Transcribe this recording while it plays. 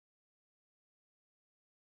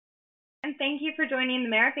Thank you for joining the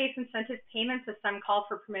Merit-Based Incentive Payment System Call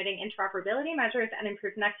for Promoting Interoperability Measures and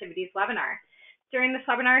Improvement Activities webinar. During this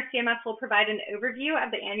webinar, CMS will provide an overview of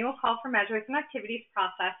the annual Call for Measures and Activities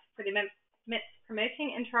process for the MIPS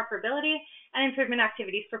Promoting Interoperability and Improvement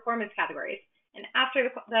Activities performance categories. And after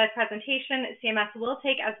the presentation, CMS will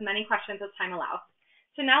take as many questions as time allows.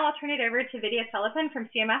 So now I'll turn it over to Vidya Sullivan from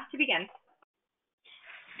CMS to begin.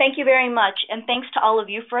 Thank you very much, and thanks to all of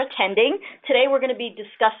you for attending. Today we're going to be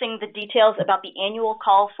discussing the details about the annual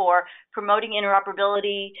call for promoting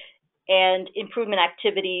interoperability and improvement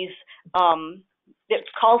activities. It's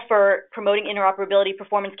call for promoting interoperability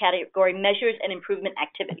performance category measures and improvement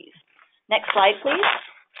activities. Next slide, please.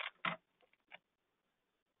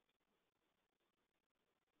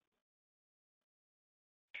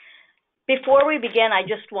 Before we begin, I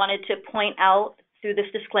just wanted to point out through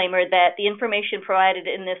this disclaimer that the information provided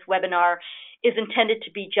in this webinar is intended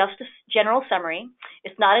to be just a general summary.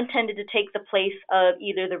 It's not intended to take the place of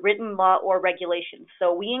either the written law or regulations.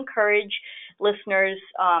 So we encourage listeners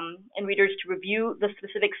and readers to review the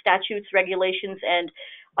specific statutes, regulations, and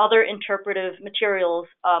other interpretive materials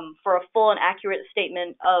for a full and accurate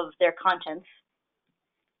statement of their contents.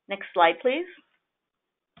 Next slide, please.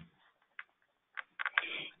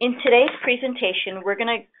 In today's presentation, we're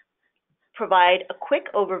going to provide a quick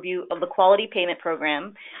overview of the Quality Payment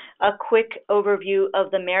Program, a quick overview of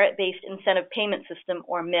the Merit-Based Incentive Payment System,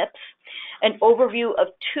 or MIPS, an overview of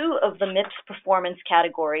two of the MIPS performance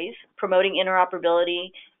categories, promoting interoperability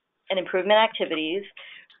and improvement activities.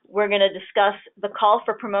 We're going to discuss the call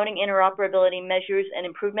for promoting interoperability measures and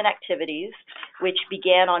improvement activities, which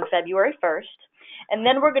began on February 1st. And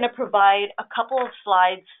then we're going to provide a couple of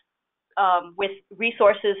slides with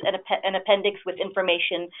resources and an appendix with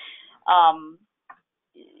information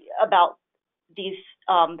about this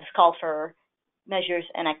call for measures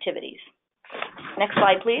and activities. Next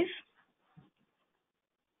slide, please.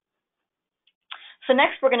 So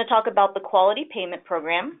next, we're going to talk about the Quality Payment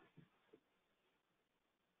Program.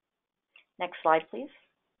 Next slide, please.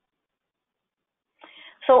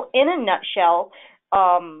 So in a nutshell,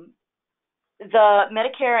 the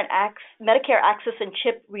Medicare Access and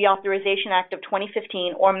Chip Reauthorization Act of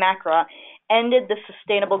 2015, or MACRA, ended the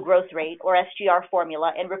Sustainable Growth Rate, or SGR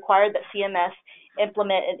formula, and required that CMS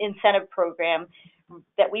implement an incentive program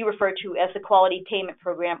that we refer to as the Quality Payment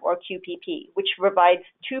Program, or QPP, which provides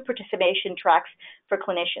two participation tracks for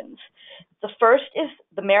clinicians. The first is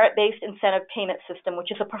the Merit-Based Incentive Payment System,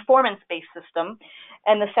 which is a performance-based system,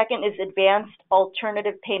 and the second is Advanced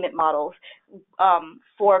Alternative Payment Models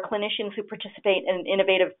for clinicians who participate in an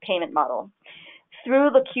innovative payment model. Through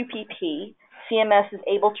the QPP, CMS is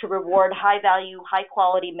able to reward high-value,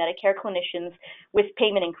 high-quality Medicare clinicians with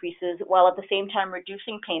payment increases, while at the same time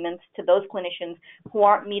reducing payments to those clinicians who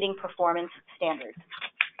aren't meeting performance standards.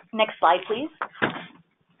 Next slide, please.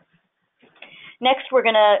 Next, we're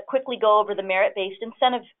going to quickly go over the Merit-Based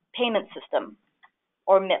Incentive Payment System,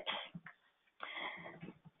 or MIPS.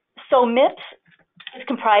 So MIPS is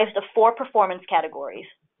comprised of four performance categories: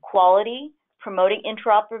 quality, promoting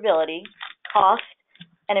interoperability, cost,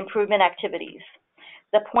 and improvement activities.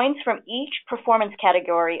 The points from each performance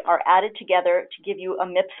category are added together to give you a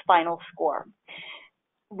MIPS final score.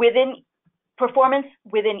 Within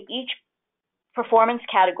each performance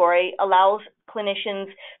category allows clinicians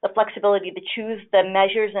the flexibility to choose the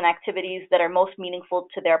measures and activities that are most meaningful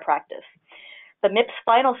to their practice. The MIPS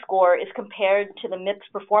final score is compared to the MIPS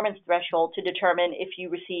performance threshold to determine if you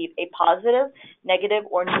receive a positive, negative,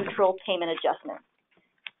 or neutral payment adjustment.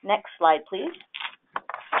 Next slide, please.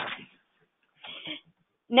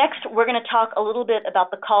 Next, we're going to talk a little bit about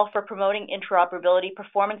the call for promoting interoperability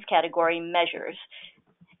performance category measures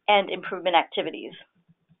and improvement activities.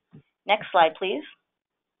 Next slide, please.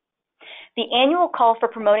 The annual call for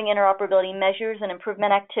promoting interoperability measures and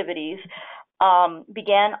improvement activities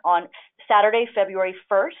began on Saturday, February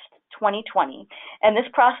 1st, 2020, and this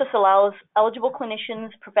process allows eligible clinicians,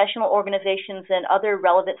 professional organizations, and other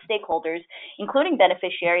relevant stakeholders, including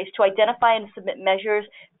beneficiaries, to identify and submit measures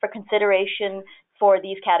for consideration for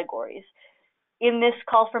these categories. In this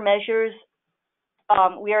call for measures,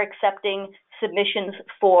 we are accepting submissions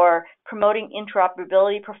for promoting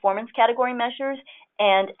interoperability performance category measures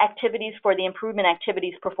and activities for the improvement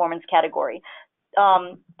activities performance category.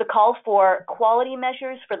 The call for quality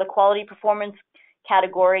measures for the quality performance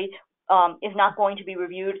category is not going to be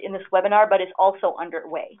reviewed in this webinar, but is also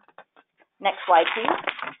underway. Next slide, please.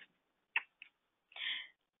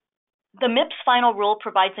 The MIPS final rule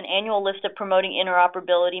provides an annual list of promoting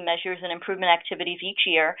interoperability measures and improvement activities each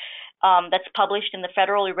year that's published in the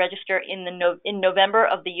Federal Register in November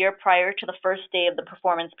of the year prior to the first day of the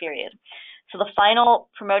performance period. So the final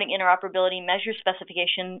promoting interoperability measure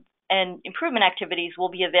specification and improvement activities will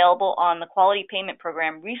be available on the Quality Payment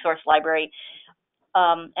Program Resource Library,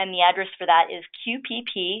 and the address for that is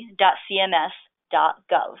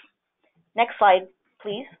qpp.cms.gov. Next slide,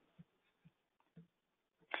 please.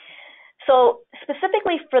 So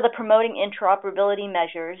specifically for the promoting interoperability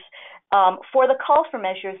measures, for the call for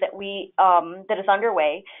measures that that is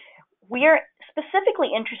underway, we are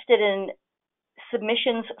specifically interested in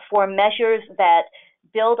submissions for measures that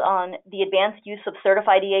build on the advanced use of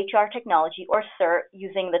certified EHR technology, or CERT,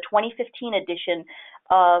 using the 2015 edition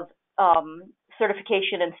of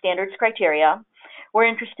certification and standards criteria. We're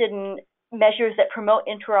interested in measures that promote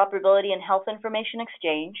interoperability and health information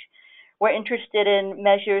exchange. We're interested in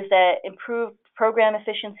measures that improve program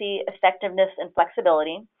efficiency, effectiveness, and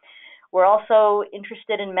flexibility. We're also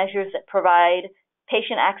interested in measures that provide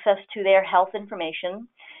patient access to their health information.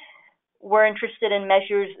 We're interested in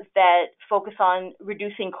measures that focus on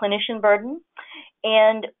reducing clinician burden.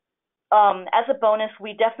 And as a bonus,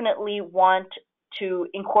 we definitely want to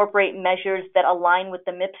incorporate measures that align with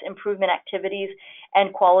the MIPS improvement activities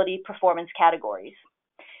and quality performance categories.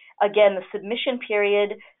 Again, the submission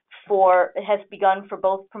period has begun for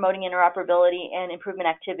both promoting interoperability and improvement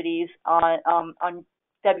activities on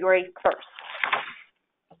February 1st.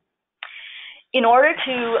 In order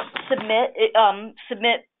to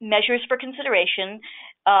submit measures for consideration,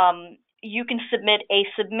 you can submit a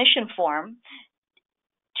submission form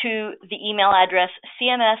to the email address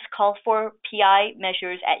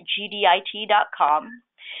cmscallforpimeasures@gdit.com.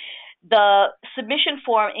 The submission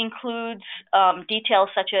form includes details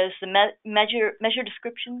such as the measure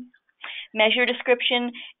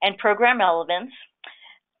description and program relevance,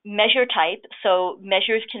 measure type, so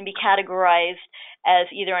measures can be categorized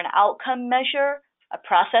as either an outcome measure, a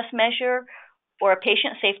process measure, or a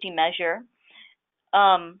patient safety measure.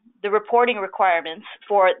 The reporting requirements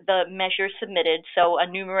for the measure submitted, so a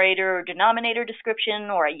numerator or denominator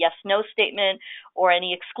description, or a yes-no statement, or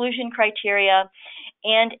any exclusion criteria,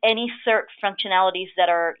 and any CERT functionalities that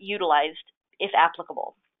are utilized, if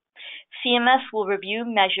applicable. CMS will review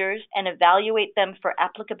measures and evaluate them for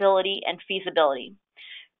applicability and feasibility.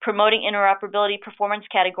 Promoting interoperability performance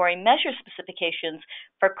category measure specifications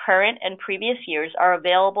for current and previous years are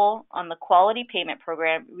available on the Quality Payment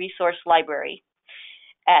Program Resource Library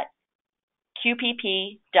at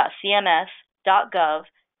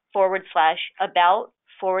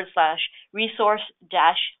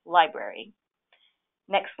qpp.cms.gov/about/resource-library.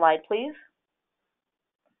 Next slide, please.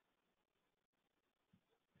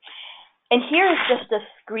 And here is just a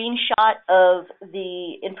screenshot of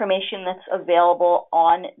the information that's available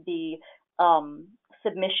on the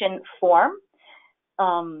submission form.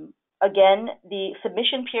 Again, the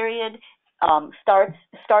submission period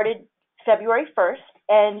started February 1st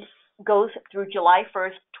and goes through July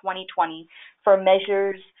 1st, 2020 for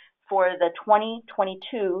measures for the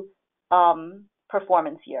 2022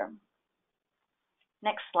 performance year.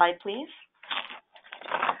 Next slide, please.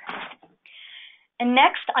 And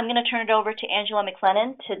next, I'm going to turn it over to Angela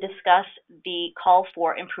McLennan to discuss the call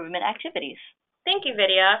for improvement activities. Thank you,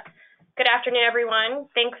 Vidya. Good afternoon, everyone.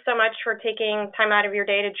 Thanks so much for taking time out of your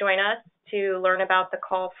day to join us to learn about the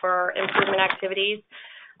call for improvement activities.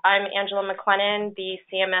 I'm Angela McLennan, the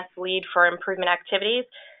CMS lead for improvement activities,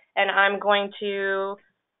 and I'm going to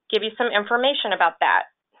give you some information about that.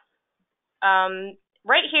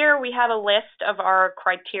 Right here, we have a list of our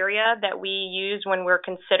criteria that we use when we're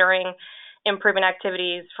considering improvement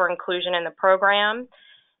activities for inclusion in the program.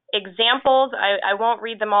 Examples, I won't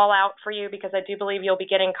read them all out for you because I do believe you'll be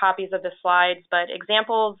getting copies of the slides, but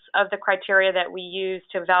examples of the criteria that we use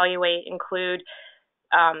to evaluate include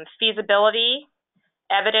feasibility,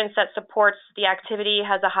 evidence that supports the activity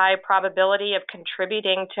has a high probability of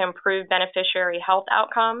contributing to improved beneficiary health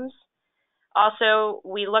outcomes. Also,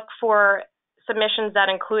 we look for submissions that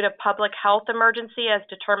include a public health emergency as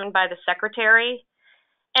determined by the secretary.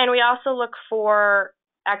 And we also look for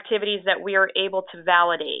activities that we are able to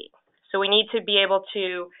validate. So we need to be able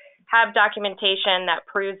to have documentation that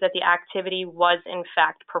proves that the activity was in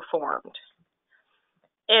fact performed.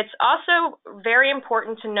 It's also very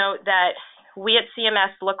important to note that we at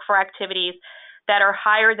CMS look for activities that are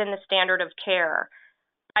higher than the standard of care.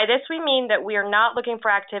 By this we mean that we are not looking for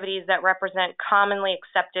activities that represent commonly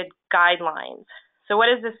accepted guidelines. So what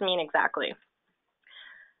does this mean exactly?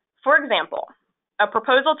 For example, a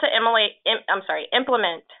proposal to implement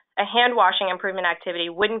a hand washing improvement activity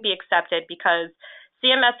wouldn't be accepted because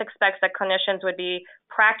CMS expects that clinicians would be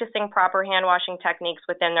practicing proper hand washing techniques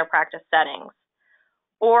within their practice settings.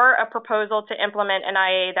 or a proposal to implement an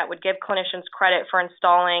IA that would give clinicians credit for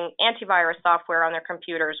installing antivirus software on their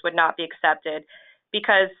computers would not be accepted,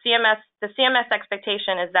 because the CMS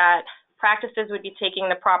expectation is that practices would be taking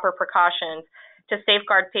the proper precautions to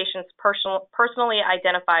safeguard patients' personally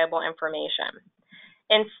identifiable information.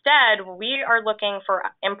 Instead, we are looking for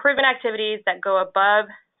improvement activities that go above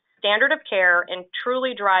standard of care and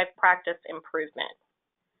truly drive practice improvement.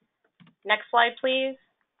 Next slide, please.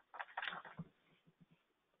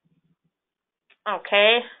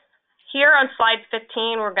 Okay, here on slide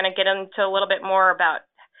 15, we're going to get into a little bit more about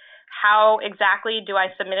how exactly do I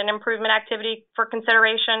submit an improvement activity for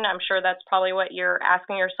consideration. I'm sure that's probably what you're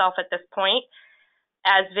asking yourself at this point.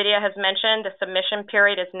 As Vidya has mentioned, the submission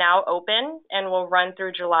period is now open and will run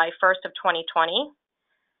through July 1st of 2020.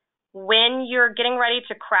 When you're getting ready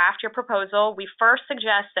to craft your proposal, we first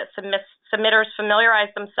suggest that submitters familiarize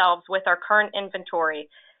themselves with our current inventory.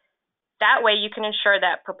 That way you can ensure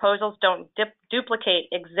that proposals don't duplicate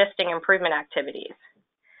existing improvement activities.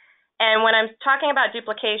 And when I'm talking about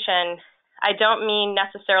duplication, I don't mean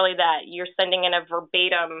necessarily that you're sending in a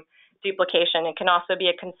verbatim duplication. It can also be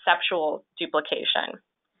a conceptual duplication.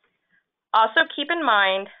 Also keep in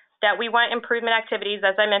mind that we want improvement activities,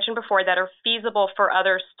 as I mentioned before, that are feasible for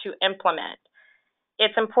others to implement.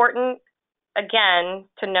 It's important, again,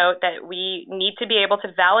 to note that we need to be able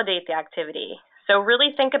to validate the activity. So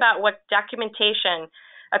really think about what documentation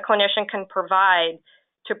a clinician can provide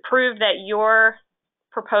to prove that your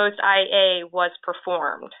proposed IA was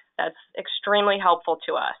performed. That's extremely helpful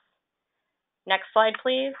to us. Next slide,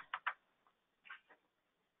 please.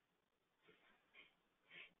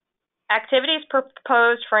 Activities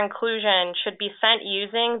proposed for inclusion should be sent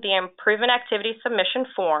using the improvement activity submission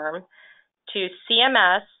form to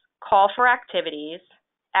CMS call for activities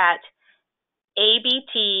at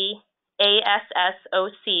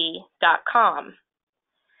abtassoc.com.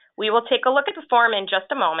 We will take a look at the form in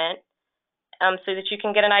just a moment so that you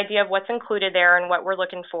can get an idea of what's included there and what we're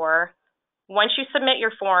looking for. Once you submit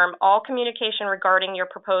your form, all communication regarding your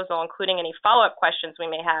proposal, including any follow-up questions we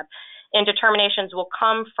may have, and determinations will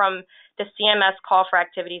come from the CMS Call for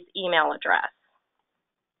Activities email address.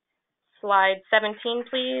 Slide 17,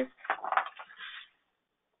 please.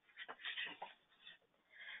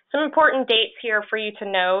 Some important dates here for you to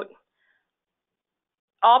note.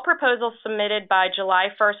 All proposals submitted by July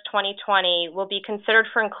 1st, 2020 will be considered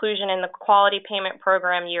for inclusion in the Quality Payment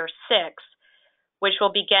Program Year 6, which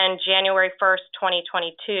will begin January 1st,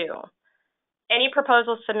 2022. Any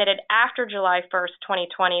proposals submitted after July 1st,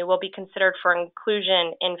 2020 will be considered for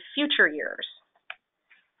inclusion in future years.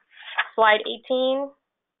 Slide 18.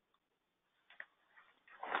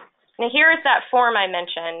 Now here is that form I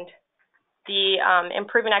mentioned, the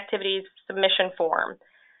Improvement Activities Submission Form.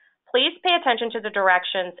 Please pay attention to the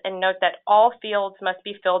directions and note that all fields must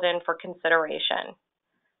be filled in for consideration.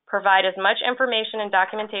 Provide as much information and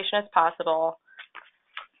documentation as possible.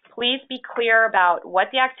 Please be clear about what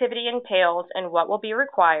the activity entails and what will be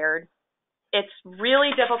required. It's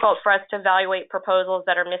really difficult for us to evaluate proposals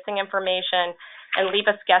that are missing information and leave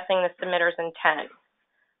us guessing the submitter's intent.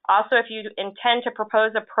 Also, if you intend to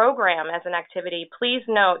propose a program as an activity, please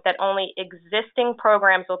note that only existing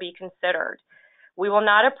programs will be considered. We will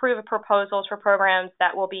not approve proposals for programs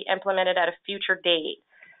that will be implemented at a future date.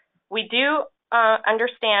 We do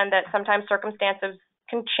understand that sometimes circumstances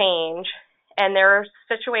can change, and there are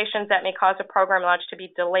situations that may cause a program launch to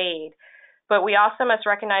be delayed. But we also must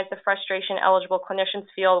recognize the frustration eligible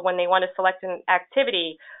clinicians feel when they want to select an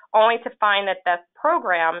activity, only to find that the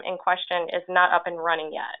program in question is not up and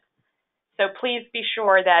running yet. So please be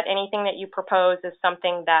sure that anything that you propose is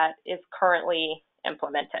something that is currently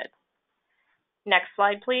implemented. Next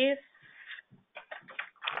slide, please.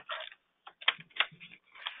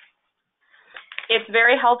 It's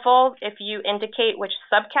very helpful if you indicate which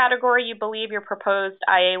subcategory you believe your proposed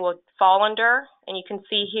IA will fall under. And you can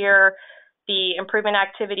see here the improvement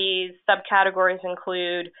activities subcategories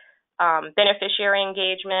include beneficiary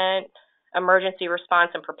engagement, emergency response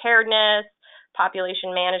and preparedness,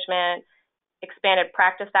 population management, expanded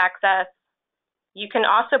practice access. You can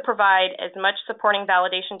also provide as much supporting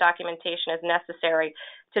validation documentation as necessary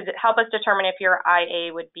to help us determine if your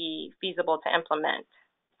IA would be feasible to implement.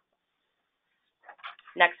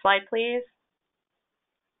 Next slide, please.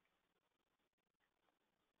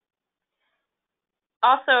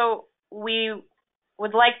 Also, we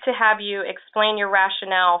would like to have you explain your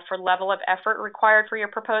rationale for level of effort required for your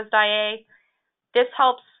proposed IA. This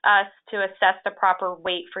helps us to assess the proper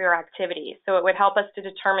weight for your activity. So it would help us to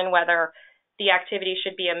determine whether the activity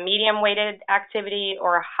should be a medium-weighted activity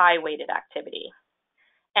or a high-weighted activity.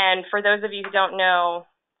 And for those of you who don't know,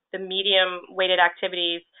 the medium-weighted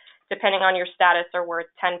activities, depending on your status, are worth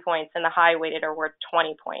 10 points, and the high-weighted are worth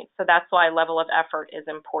 20 points. So that's why level of effort is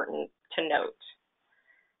important to note.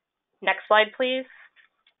 Next slide, please.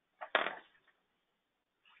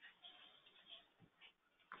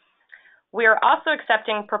 We are also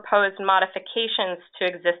accepting proposed modifications to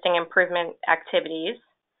existing improvement activities.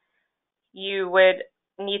 You would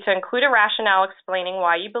need to include a rationale explaining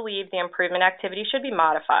why you believe the improvement activity should be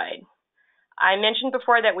modified. I mentioned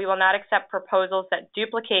before that we will not accept proposals that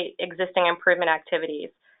duplicate existing improvement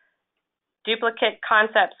activities. Duplicate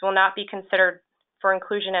concepts will not be considered for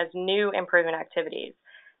inclusion as new improvement activities.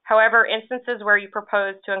 However, instances where you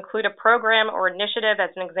propose to include a program or initiative as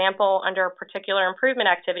an example under a particular improvement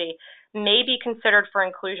activity may be considered for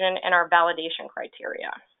inclusion in our validation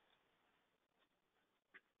criteria.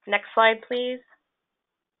 Next slide, please.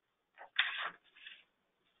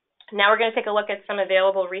 Now we're going to take a look at some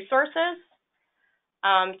available resources.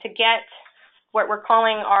 To get what we're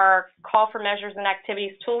calling our Call for Measures and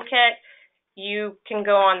Activities Toolkit, you can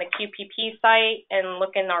go on the QPP site and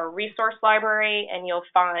look in our resource library, and you'll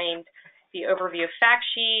find the overview fact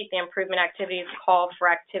sheet, the improvement activities call for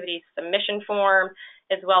activities submission form,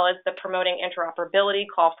 as well as the promoting interoperability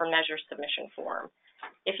call for measures submission form.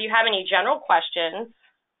 If you have any general questions,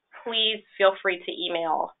 please feel free to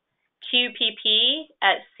email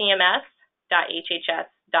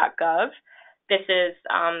qpp@cms.hhs.gov. This is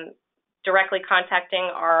directly contacting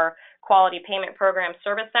our Quality Payment Program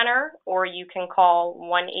Service Center, or you can call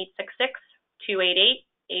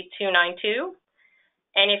 1-866-288-8292.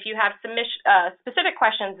 And if you have specific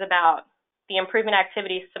questions about the improvement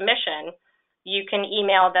activity submission, you can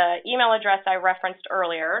email the email address I referenced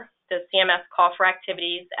earlier, the CMS call for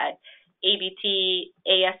activities at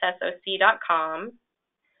abtassoc.com,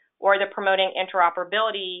 or the Promoting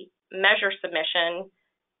Interoperability Measure Submission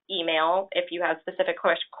email. If you have specific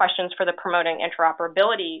questions for the Promoting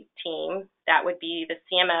Interoperability team, that would be the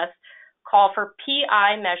CMS call for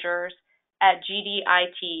PI measures at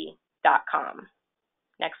gdit.com.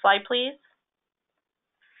 Next slide, please.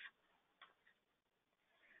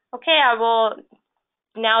 Okay, I will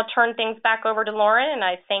now turn things back over to Lauren, and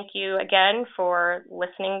I thank you again for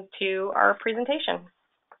listening to our presentation.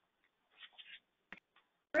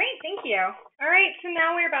 Great, thank you. All right, so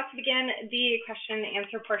now we're about to begin the question and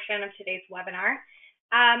answer portion of today's webinar.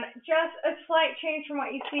 Just a slight change from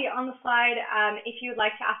what you see on the slide. If you would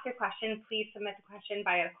like to ask a question, please submit the question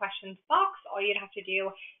via the questions box. All you'd have to do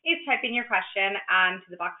is type in your question to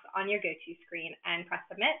the box on your go-to screen and press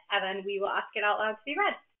submit, and then we will ask it out loud to be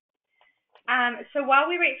read. So while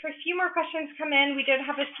we wait for a few more questions to come in, we did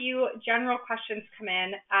have a few general questions come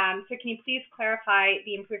in. So can you please clarify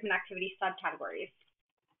the improvement activity subcategories?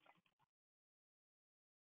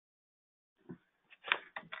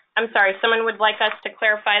 I'm sorry, someone would like us to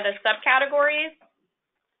clarify the subcategories?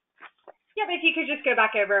 Yep, if you could just go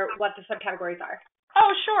back over what the subcategories are.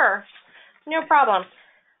 Oh, sure. No problem.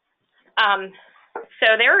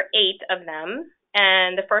 So there are 8 of them,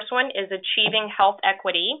 and the first one is achieving health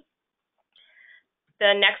equity.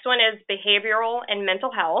 The next one is behavioral and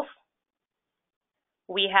mental health.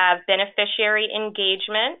 We have beneficiary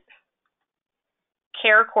engagement,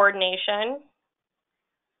 care coordination,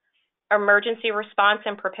 emergency response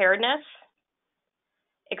and preparedness,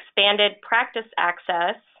 expanded practice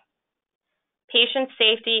access, patient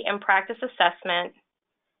safety and practice assessment,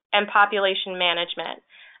 and population management.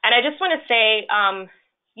 And I just want to say,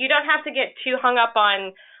 you don't have to get too hung up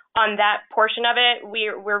on that portion of it.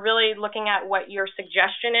 We're really looking at what your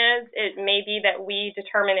suggestion is. It may be that we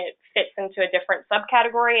determine it fits into a different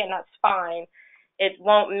subcategory, and that's fine. It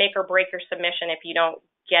won't make or break your submission if you don't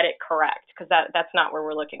get it correct, because that's not what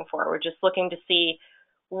we're looking for. We're just looking to see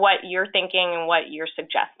what you're thinking and what you're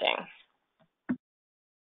suggesting.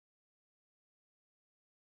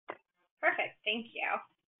 Perfect, thank you.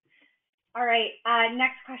 All right,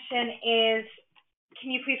 next question is,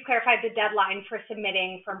 can you please clarify the deadline for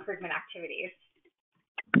submitting for improvement activities?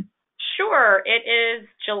 Sure, it is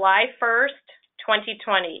July 1st,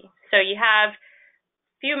 2020. So you have a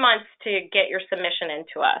few months to get your submission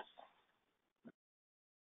into us.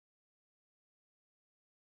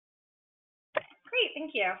 Great,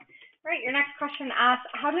 thank you. All right, your next question asks,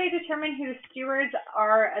 how do they determine who the stewards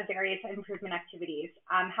are of various improvement activities?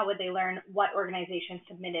 How would they learn what organization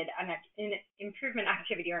submitted an improvement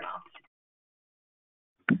activity or not?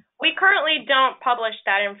 We currently don't publish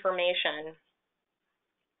that information.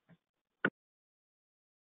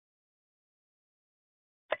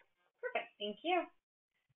 Perfect, thank you.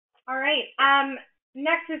 All right,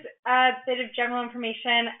 next is a bit of general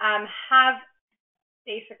information. Have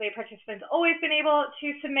basically participants always been able to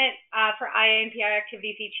submit for IA and PI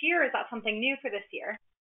activities each year, or is that something new for this year?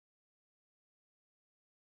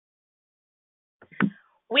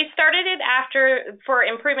 We started it for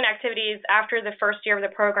improvement activities after the first year of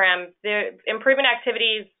the program. The improvement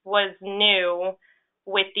activities was new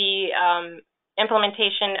with the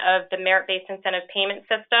implementation of the merit-based incentive payment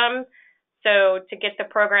system. So to get the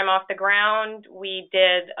program off the ground, we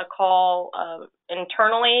did a call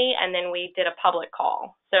internally, and then we did a public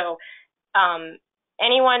call. So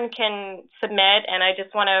anyone can submit, and I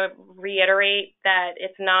just want to reiterate that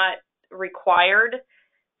it's not required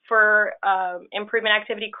for improvement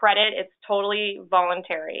activity credit. It's totally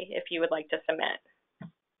voluntary if you would like to submit.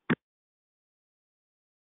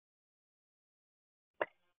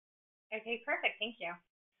 Okay, perfect. Thank you.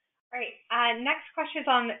 All right. Next question is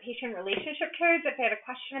on patient relationship codes. If they had a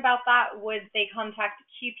question about that, would they contact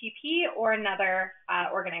QPP or another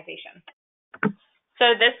organization?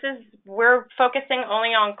 So we're focusing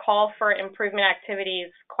only on call for improvement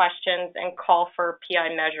activities questions and call for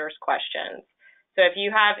PI measures questions. So if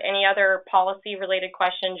you have any other policy-related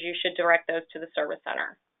questions, you should direct those to the service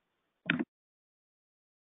center.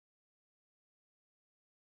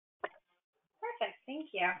 Perfect.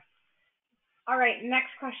 Thank you. All right.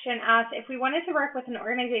 Next question asks, if we wanted to work with an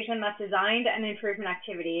organization that designed an improvement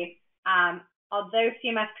activity, although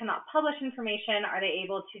CMS cannot publish information, are they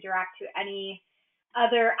able to direct to any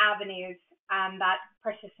other avenues that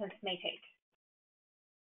participants may take?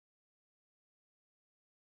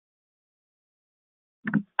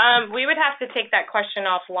 We would have to take that question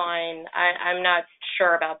offline. I'm not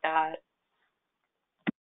sure about that.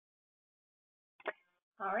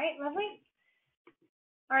 All right, lovely.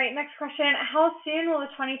 All right, next question. How soon will the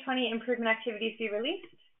 2020 improvement activities be released?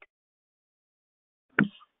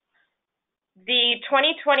 The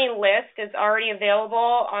 2020 list is already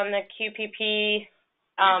available on the QPP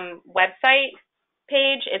website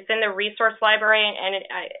page. It's in the resource library, and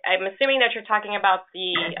I'm assuming that you're talking about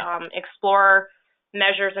the Explore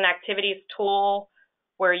Measures and Activities tool,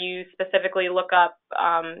 where you specifically look up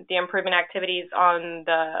the improvement activities on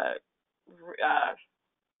the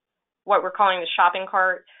what we're calling the shopping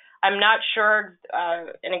cart. I'm not sure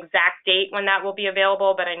an exact date when that will be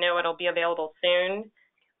available, but I know it'll be available soon.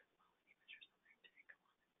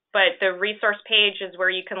 But the resource page is where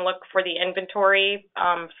you can look for the inventory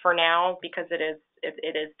for now, because it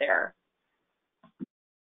is there.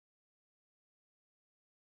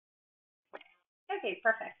 Okay,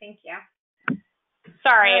 perfect. Thank you.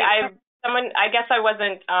 Sorry, I guess I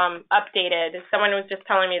wasn't updated. Someone was just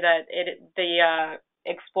telling me that the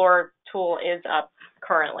Explore tool is up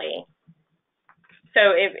currently. So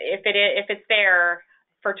if it's there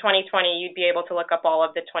for 2020, you'd be able to look up all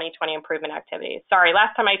of the 2020 improvement activities. Sorry,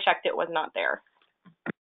 last time I checked, it was not there.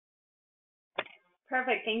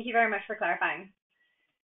 Perfect. Thank you very much for clarifying.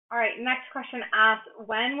 All right, next question asks,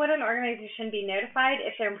 when would an organization be notified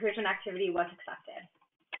if their improvement activity was accepted?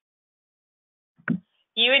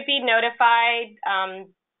 You would be notified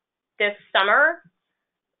this summer,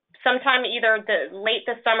 sometime either late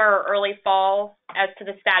this summer or early fall, as to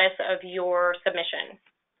the status of your submission.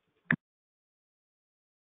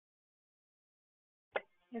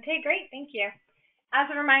 Okay, great. Thank you. As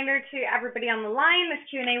a reminder to everybody on the line, this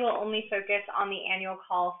Q&A will only focus on the annual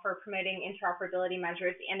call for promoting interoperability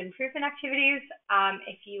measures and improvement activities.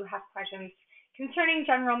 If you have questions concerning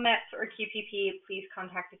general MIPS or QPP, please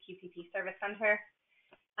contact the QPP Service Center.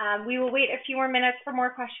 We will wait a few more minutes for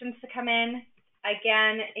more questions to come in.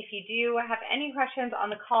 Again, if you do have any questions on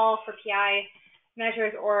the call for PI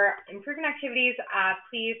measures or improvement activities,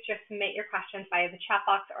 please just submit your questions via the chat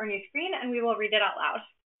box on your screen, and we will read it out loud.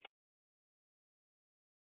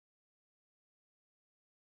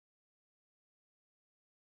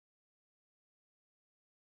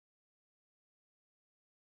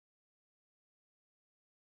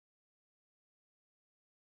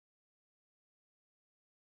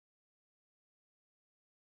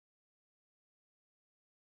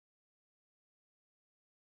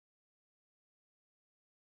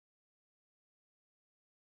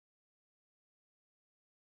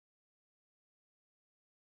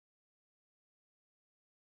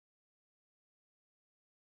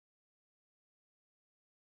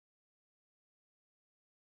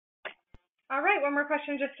 All right, one more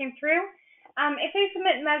question just came through. If they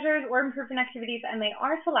submit measures or improvement activities and they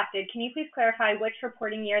are selected, can you please clarify which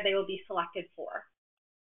reporting year they will be selected for?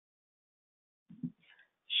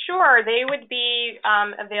 Sure, they would be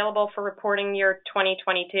available for reporting year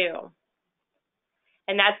 2022.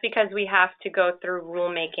 And that's because we have to go through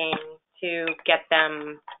rulemaking to get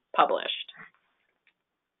them published.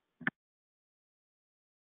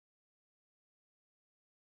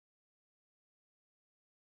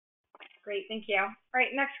 Great, thank you. All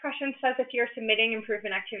right, next question says, if you're submitting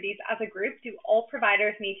improvement activities as a group, do all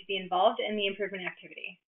providers need to be involved in the improvement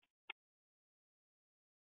activity?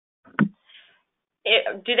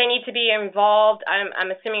 Do they need to be involved?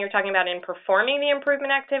 I'm assuming you're talking about in performing the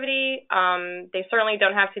improvement activity. They certainly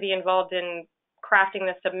don't have to be involved in crafting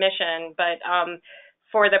the submission, but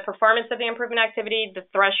for the performance of the improvement activity, the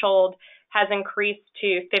threshold has increased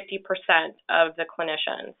to 50% of the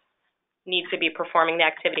clinicians need to be performing the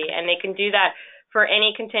activity, and they can do that for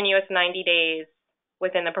any continuous 90 days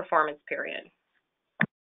within the performance period.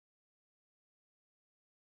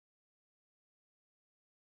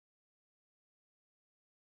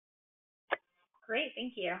 Great,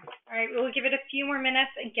 thank you. All right, we'll give it a few more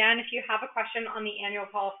minutes. Again, if you have a question on the annual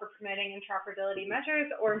call for promoting interoperability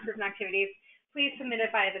measures or improvement activities, please submit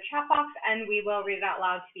it via the chat box, and we will read it out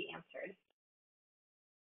loud to be answered.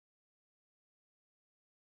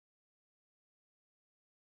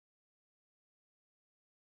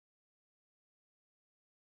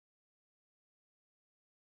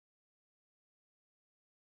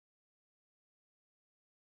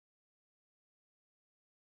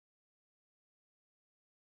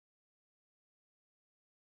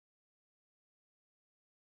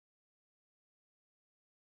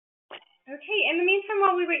 Okay, in the meantime,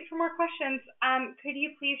 while we wait for more questions, could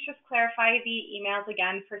you please just clarify the emails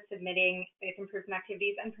again for submitting these improvement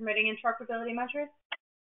activities and promoting interoperability measures?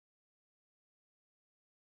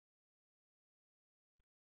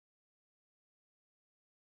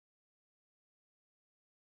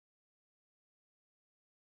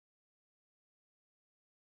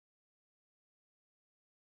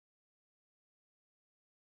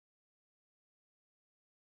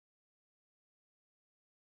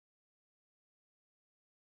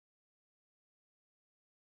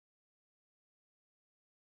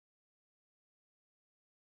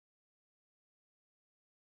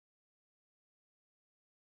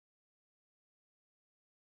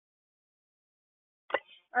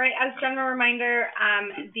 All right, as a general reminder,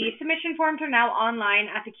 the submission forms are now online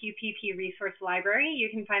at the QPP Resource Library. You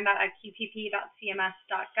can find that at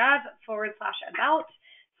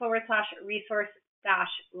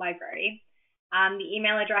qpp.cms.gov/about/resource-library. The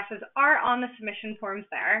email addresses are on the submission forms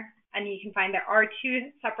there, and you can find there are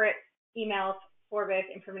two separate emails for both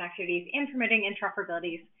improvement activities and permitting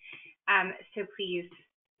interoperabilities. So please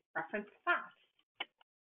reference that.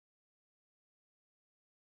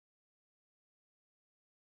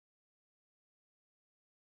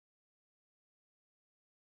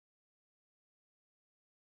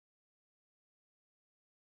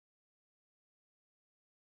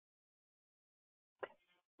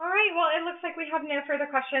 All right, well, it looks like we have no further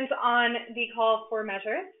questions on the call for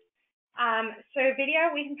measures. So, Vidya,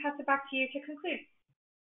 we can pass it back to you to conclude.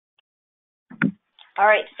 All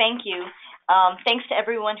right, thank you. Thanks to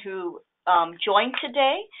everyone who joined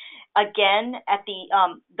today. Again, at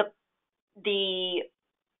the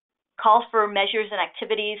call for measures and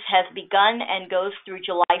activities has begun and goes through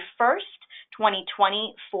July 1st,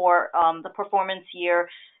 2020 for the performance year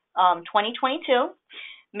 2022.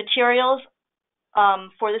 Materials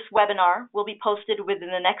for this webinar will be posted within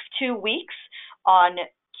the next 2 weeks on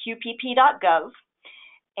qpp.gov.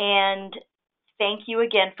 And thank you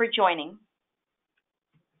again for joining.